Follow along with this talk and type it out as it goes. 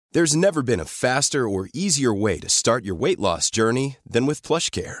There's never been a faster or easier way to start your weight loss journey than with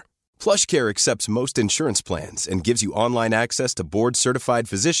PlushCare. PlushCare accepts most insurance plans and gives you online access to board-certified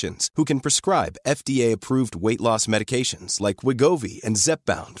physicians who can prescribe FDA-approved weight loss medications like Wegovy and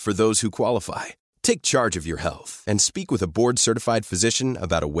Zepbound for those who qualify. Take charge of your health and speak with a board-certified physician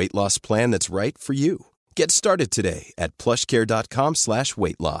about a weight loss plan that's right for you. Get started today at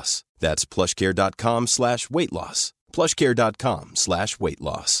plushcare.com/weight-loss. That's plushcare.com/weight-loss.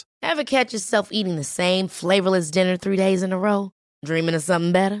 plushcare.com/weight-loss. Ever catch yourself eating the same flavorless dinner 3 days in a row? Dreaming of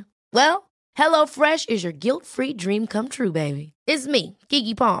something better? Well, HelloFresh is your guilt-free dream come true, baby. It's me,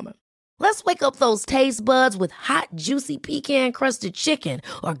 Keke Palmer. Let's wake up those taste buds with hot, juicy pecan-crusted chicken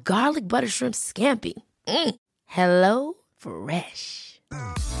or garlic butter shrimp scampi. Hello Fresh.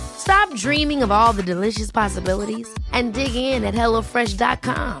 Stop dreaming of all the delicious possibilities and dig in at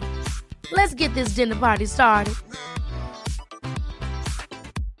HelloFresh.com. Let's get this dinner party started.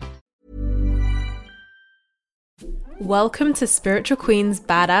 Welcome to Spiritual Queen's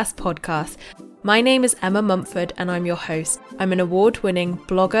Badass Podcast. My name is Emma Mumford and I'm your host. I'm an award-winning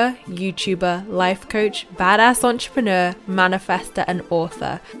blogger, YouTuber, life coach, badass entrepreneur, manifester, and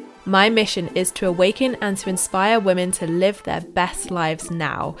author. My mission is to awaken and to inspire women to live their best lives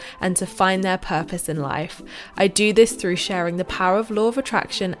now and to find their purpose in life. I do this through sharing the power of law of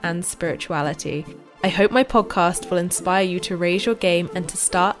attraction and spirituality. I hope my podcast will inspire you to raise your game and to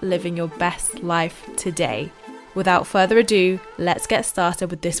start living your best life today. Without further ado, let's get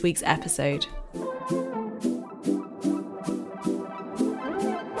started with this week's episode.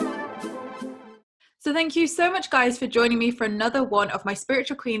 So thank you so much, guys, for joining me for another one of my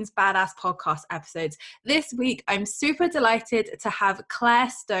Spiritual Queen's Badass Podcast episodes. This week, I'm super delighted to have Claire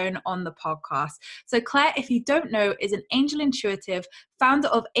Stone on the podcast. So Claire, if you don't know, is an angel intuitive, founder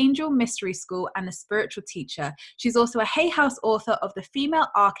of Angel Mystery School and a spiritual teacher. She's also a Hay House author of The Female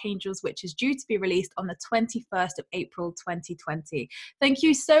Archangels, which is due to be released on the 21st of April 2020. Thank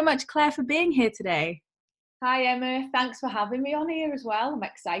you so much, Claire, for being here today. Hi, Emma. Thanks for having me on here as well. I'm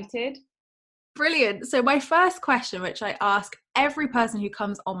excited. Brilliant. So my first question, which I ask every person who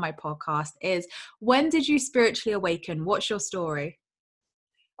comes on my podcast, is when did you spiritually awaken? What's your story?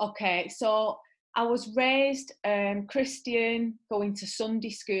 Okay, so I was raised Christian, going to Sunday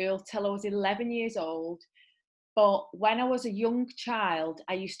school till I was 11 years old. But when I was a young child,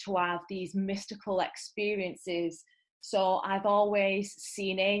 I used to have these mystical experiences. So I've always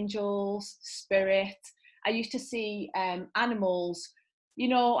seen angels, spirit. I used to see animals. You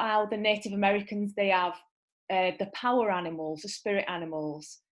know how the Native Americans, they have the power animals, the spirit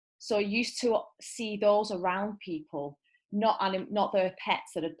animals. So I used to see those around people, not their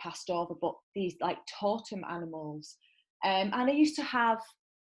pets that had passed over, but these like totem animals. And I used to have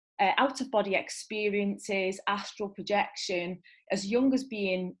out-of-body experiences, astral projection, as young as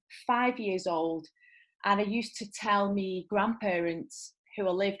being 5 years old. And I used to tell me grandparents who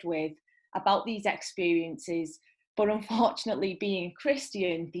I lived with about these experiences. But unfortunately, being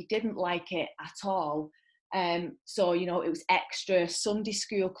Christian, they didn't like it at all. So, you know, it was extra Sunday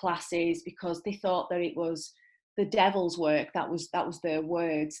school classes because they thought that it was the devil's work. That was their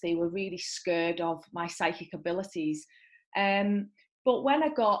words. They were really scared of my psychic abilities. But when I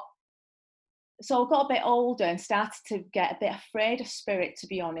got a bit older and started to get a bit afraid of spirit, to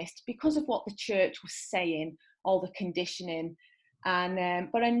be honest, because of what the church was saying, all the conditioning.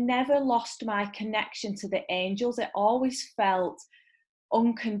 But I never lost my connection to the angels. I always felt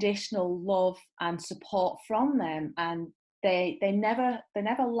unconditional love and support from them, and they never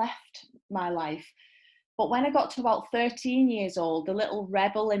left my life. But when I got to about 13 years old, the little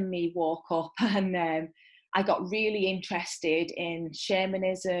rebel in me woke up, and I got really interested in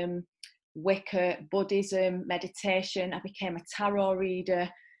shamanism, Wicca, Buddhism, meditation. I became a tarot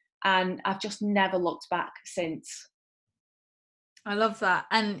reader, and I've just never looked back since. I love that.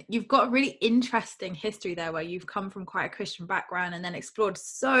 And you've got a really interesting history there where you've come from quite a Christian background and then explored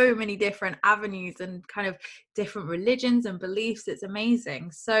so many different avenues and kind of different religions and beliefs. It's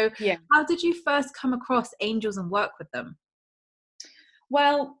amazing. So yeah. How did you first come across angels and work with them?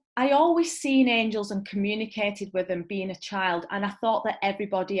 Well, I always seen angels and communicated with them being a child, and I thought that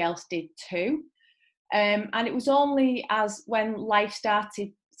everybody else did too. And it was only as when life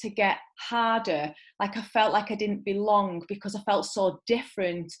started to get harder, like I felt like I didn't belong because I felt so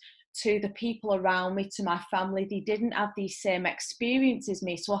different to the people around me, to my family. They didn't have these same experiences as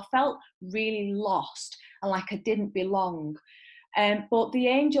me, so I felt really lost and like I didn't belong. But the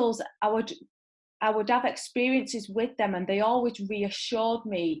angels, I would have experiences with them, and they always reassured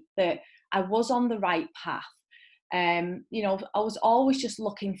me that I was on the right path. You know, I was always just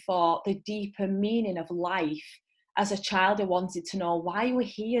looking for the deeper meaning of life. as a child, I wanted to know why we're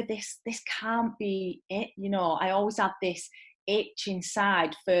here. This can't be it. I always had this itch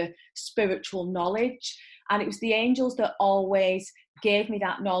inside for spiritual knowledge, and it was the angels that always gave me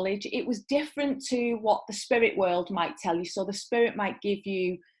that knowledge. It was different to what the spirit world might tell you. So the spirit might give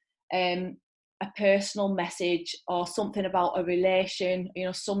you a personal message or something about a relation,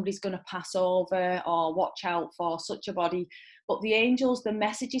 somebody's going to pass over, or watch out for such a body. But the angels, the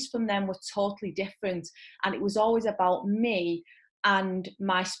messages from them were totally different, and it was always about me and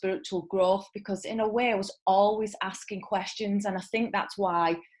my spiritual growth, because in a way I was always asking questions. And I think that's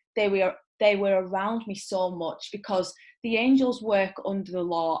why they were around me so much, because the angels work under the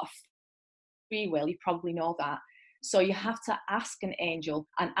law of free will. You probably know that. So you have to ask an angel,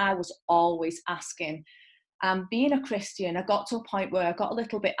 and I was always asking. And being a Christian, I got to a point where I got a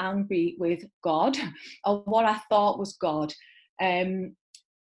little bit angry with God, or what I thought was God,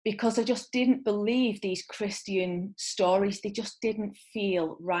 because I just didn't believe these Christian stories. They just didn't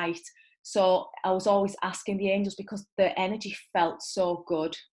feel right. So I was always asking the angels, because the energy felt so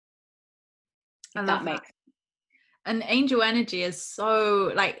good. I love that. And angel energy is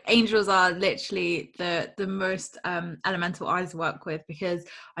so, like, angels are literally the most elemental I work with, because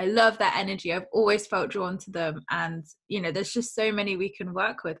I love that energy. I've always felt drawn to them, and there's just so many we can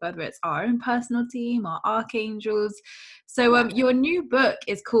work with, whether it's our own personal team or archangels. So your new book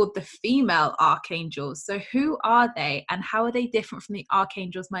is called The Female Archangels. So who are they, and how are they different from the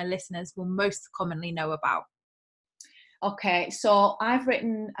archangels my listeners will most commonly know about? Okay, so I've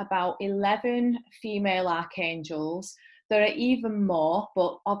written about 11 female archangels. There are even more,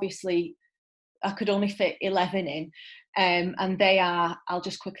 but obviously I could only fit 11 in. And they are, I'll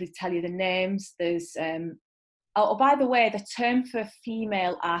just quickly tell you the names. There's, by the way, the term for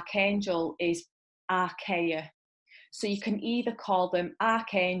female archangel is Archaea. So you can either call them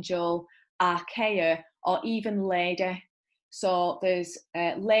archangel, Archaea, or even lady. So there's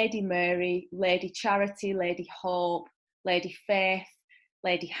Lady Mary, Lady Charity, Lady Hope, Lady Faith,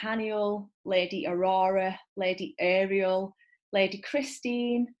 Lady Haniel, Lady Aurora, Lady Ariel, Lady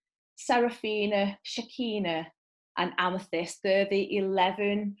Christine, Seraphina, Shekinah, and Amethyst. They're the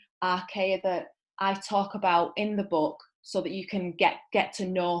 11 archaea that I talk about in the book, so that you can get to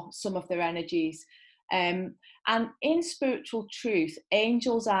know some of their energies. And in spiritual truth,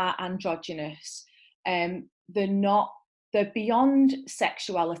 angels are androgynous. They're beyond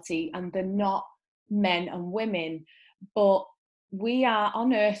sexuality, and they're not men and women. But we are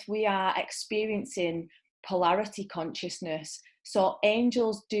on earth, we are experiencing polarity consciousness. So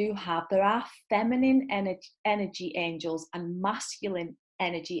angels there are feminine energy angels and masculine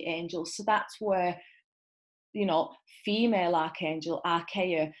energy angels. So that's where, female archangel,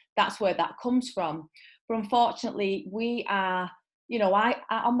 Archaea, that's where that comes from. But unfortunately, we are, I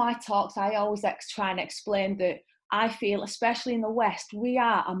on my talks, I always try and explain that I feel, especially in the West, we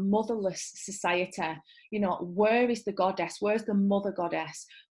are a motherless society. Where is the goddess? Where's the mother goddess?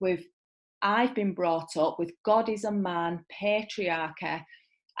 I've been brought up with God is a man, patriarchy,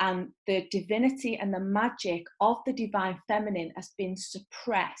 and the divinity and the magic of the divine feminine has been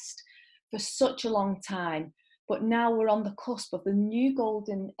suppressed for such a long time. But now we're on the cusp of the new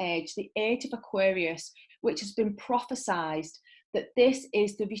golden age, the age of Aquarius, which has been prophesied that this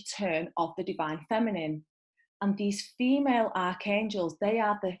is the return of the divine feminine. And these female archangels, they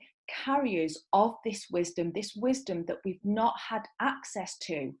are the carriers of this wisdom that we've not had access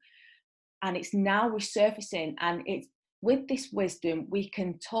to. And it's now resurfacing. And it's with this wisdom, we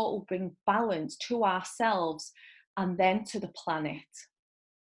can totally bring balance to ourselves and then to the planet.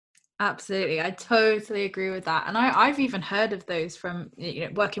 Absolutely. I totally agree with that. And I've even heard of those from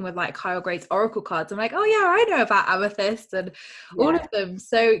working with like Kyle Grade's oracle cards. I'm like, oh yeah, I know about amethyst and all of them.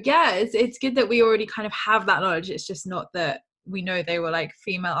 So yeah, it's good that we already kind of have that knowledge. It's just not that we know they were like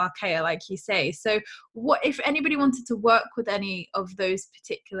female archaea, like you say. So what if anybody wanted to work with any of those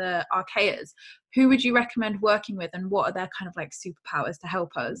particular archaeas, who would you recommend working with, and what are their kind of like superpowers to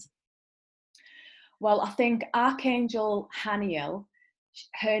help us? Well, I think Archangel Haniel,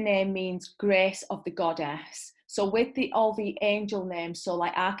 her name means grace of the goddess. So with all the angel names, so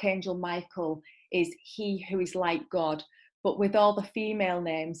like Archangel Michael is he who is like God. But with all the female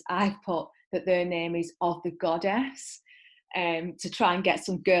names, I've put that their name is of the goddess, to try and get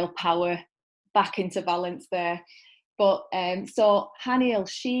some girl power back into balance there. But so Haniel,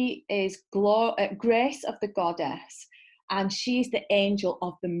 she is grace of the goddess. And she's the angel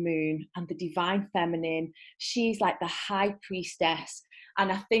of the moon and the divine feminine. She's like the high priestess. And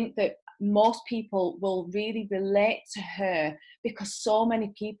I think that most people will really relate to her, because so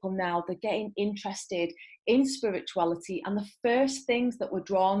many people now, they're getting interested in spirituality, and the first things that we're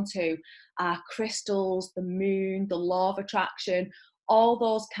drawn to are crystals, the moon, the law of attraction, all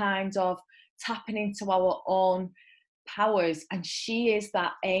those kinds of tapping into our own powers, and she is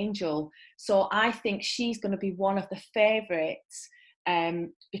that angel. So I think she's going to be one of the favorites,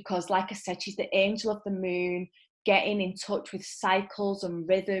 because like I said, she's the angel of the moon, getting in touch with cycles and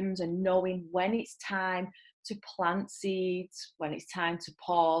rhythms and knowing when it's time to plant seeds, when it's time to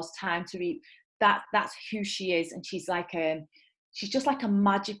pause, time to reap. That's who she is. And she's just like a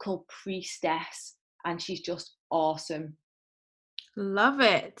magical priestess, and she's just awesome. Love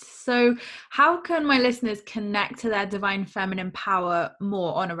it. So how can my listeners connect to their divine feminine power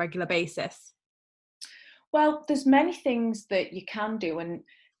more on a regular basis? Well, there's many things that you can do, and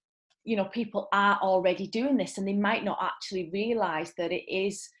people are already doing this, and they might not actually realize that it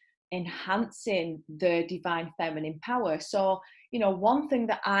is enhancing the divine feminine power. So, one thing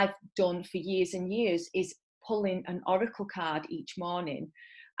that I've done for years and years is pulling an oracle card each morning.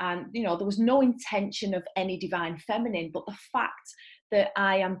 And, there was no intention of any divine feminine, but the fact that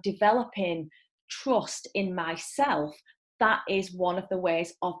I am developing trust in myself, that is one of the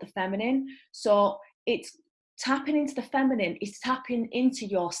ways of the feminine. So it's tapping into the feminine, is tapping into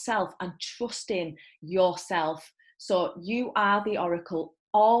yourself and trusting yourself. So you are the oracle.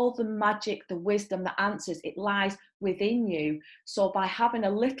 All the magic, the wisdom, the answers, it lies within you. So by having a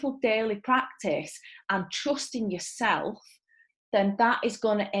little daily practice and trusting yourself, then that is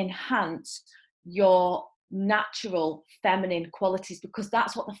going to enhance your natural feminine qualities, because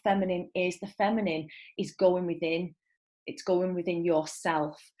that's what the feminine is. The feminine is going within. It's going within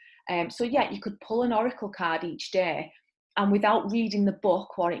yourself. So yeah, you could pull an oracle card each day, and without reading the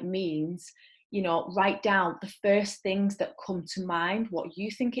book, what it means, write down the first things that come to mind, what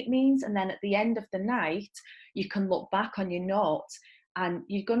you think it means. And then at the end of the night, you can look back on your notes, and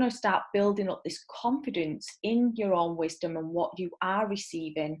you're going to start building up this confidence in your own wisdom and what you are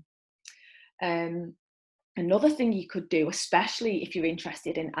receiving. Another thing you could do, especially if you're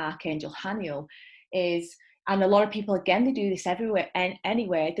interested in Archangel Haniel, is, and a lot of people, again, they do this everywhere and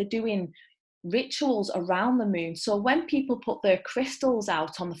anywhere, they're doing rituals around the moon. So when people put their crystals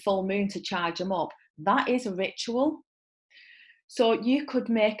out on the full moon to charge them up, that is a ritual. So you could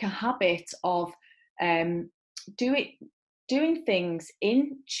make a habit of doing things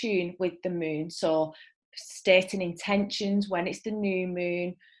in tune with the moon. So stating intentions when it's the new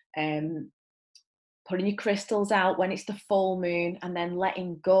moon, putting your crystals out when it's the full moon, and then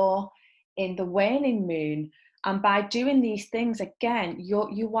letting go in the waning moon. And by doing these things, again,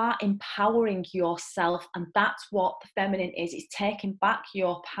 you are empowering yourself, and that's what the feminine is. It's taking back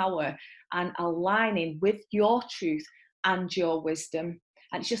your power and aligning with your truth and your wisdom.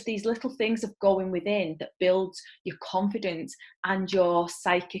 And it's just these little things of going within that builds your confidence and your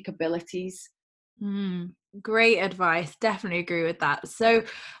psychic abilities. Great advice. Definitely agree with that. So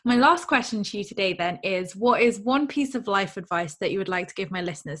my last question to you today then is, what is one piece of life advice that you would like to give my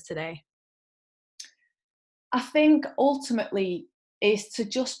listeners today? I think ultimately is to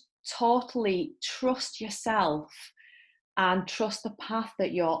just totally trust yourself and trust the path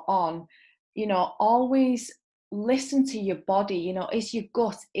that you're on. Always listen to your body. Is your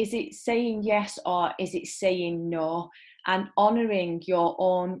gut, is it saying yes or is it saying no? And honouring your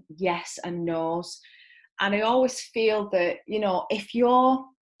own yes and no's. And I always feel that,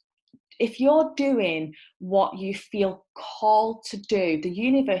 if you're doing what you feel called to do, the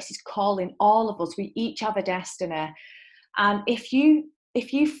universe is calling all of us. We each have a destiny. And if you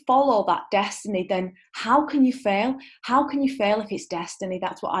follow that destiny, then how can you fail? How can you fail if it's destiny?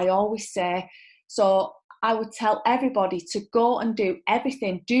 That's what I always say. So I would tell everybody to go and do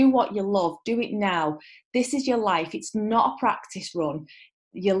everything. Do what you love. Do it now. This is your life. It's not a practice run.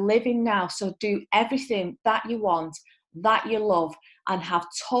 You're living now. So do everything that you want, that you love, and have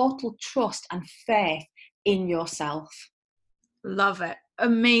total trust and faith in yourself. Love it.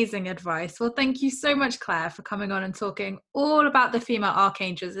 Amazing advice. Well, thank you so much, Claire, for coming on and talking all about the female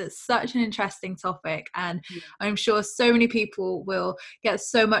archangels. It's such an interesting topic, and I'm sure so many people will get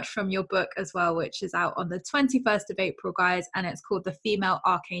so much from your book as well, which is out on the 21st of April, guys, and it's called The Female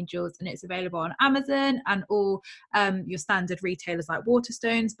Archangels, and it's available on Amazon and all your standard retailers like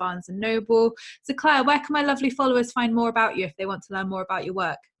Waterstones, Barnes and Noble. So Claire, where can my lovely followers find more about you if they want to learn more about your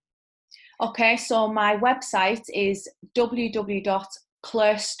work? Okay, so my website is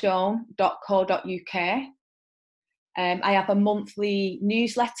www.clairestone.co.uk. I have a monthly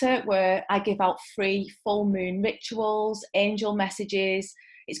newsletter where I give out free full moon rituals, angel messages.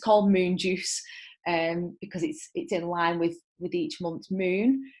 It's called Moon Juice. because it's in line with each month's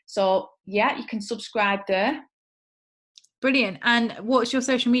moon. So yeah, you can subscribe there. Brilliant. And what's your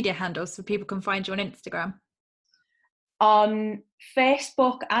social media handles so people can find you on Instagram? On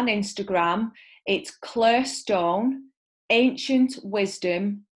Facebook and Instagram, it's Claire Stone, Ancient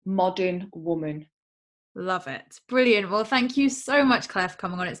Wisdom, Modern Woman. Love it. Brilliant. Well, thank you so much, Claire, for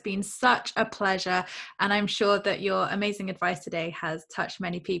coming on. It's been such a pleasure. And I'm sure that your amazing advice today has touched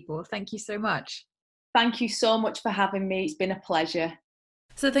many people. Thank you so much. Thank you so much for having me. It's been a pleasure.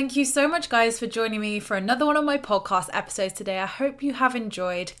 So thank you so much, guys, for joining me for another one of my podcast episodes today. I hope you have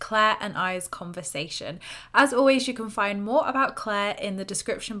enjoyed Claire and I's conversation. As always, you can find more about Claire in the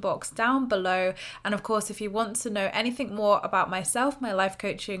description box down below. And of course, if you want to know anything more about myself, my life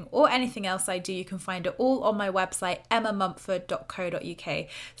coaching, or anything else I do, you can find it all on my website, emmamumford.co.uk.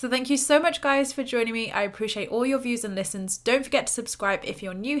 So thank you so much, guys, for joining me. I appreciate all your views and listens. Don't forget to subscribe if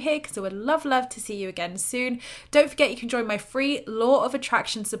you're new here, because I would love to see you again soon. Don't forget you can join my free Law of Attraction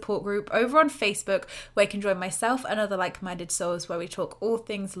support group over on Facebook, where you can join myself and other like-minded souls, where we talk all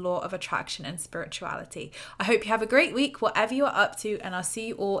things law of attraction and spirituality. I hope you have a great week, whatever you are up to, and I'll see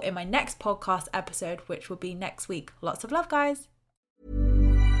you all in my next podcast episode, which will be next week. Lots of love, guys.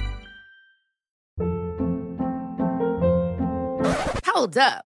 Hold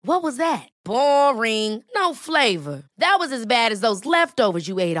up. What was that? Boring. No flavor. That was as bad as those leftovers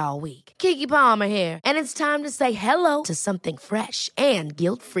you ate all week. Keke Palmer here. And it's time to say hello to something fresh and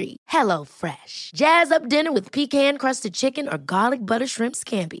guilt-free. Hello Fresh. Jazz up dinner with pecan-crusted chicken or garlic butter shrimp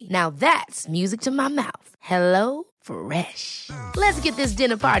scampi. Now that's music to my mouth. Hello Fresh. Let's get this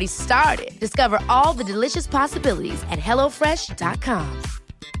dinner party started. Discover all the delicious possibilities at HelloFresh.com.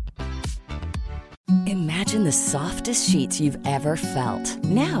 Imagine the softest sheets you've ever felt.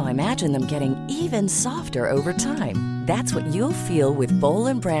 Now imagine them getting even softer over time. That's what you'll feel with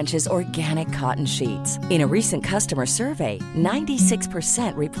Boll & Branch's organic cotton sheets. In a recent customer survey,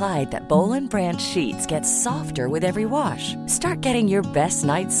 96% replied that Boll & Branch sheets get softer with every wash. Start getting your best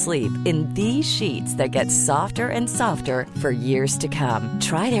night's sleep in these sheets that get softer and softer for years to come.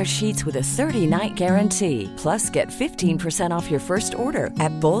 Try their sheets with a 30-night guarantee. Plus, get 15% off your first order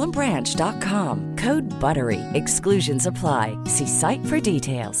at bollandbranch.com. Code BUTTERY. Exclusions apply. See site for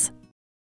details.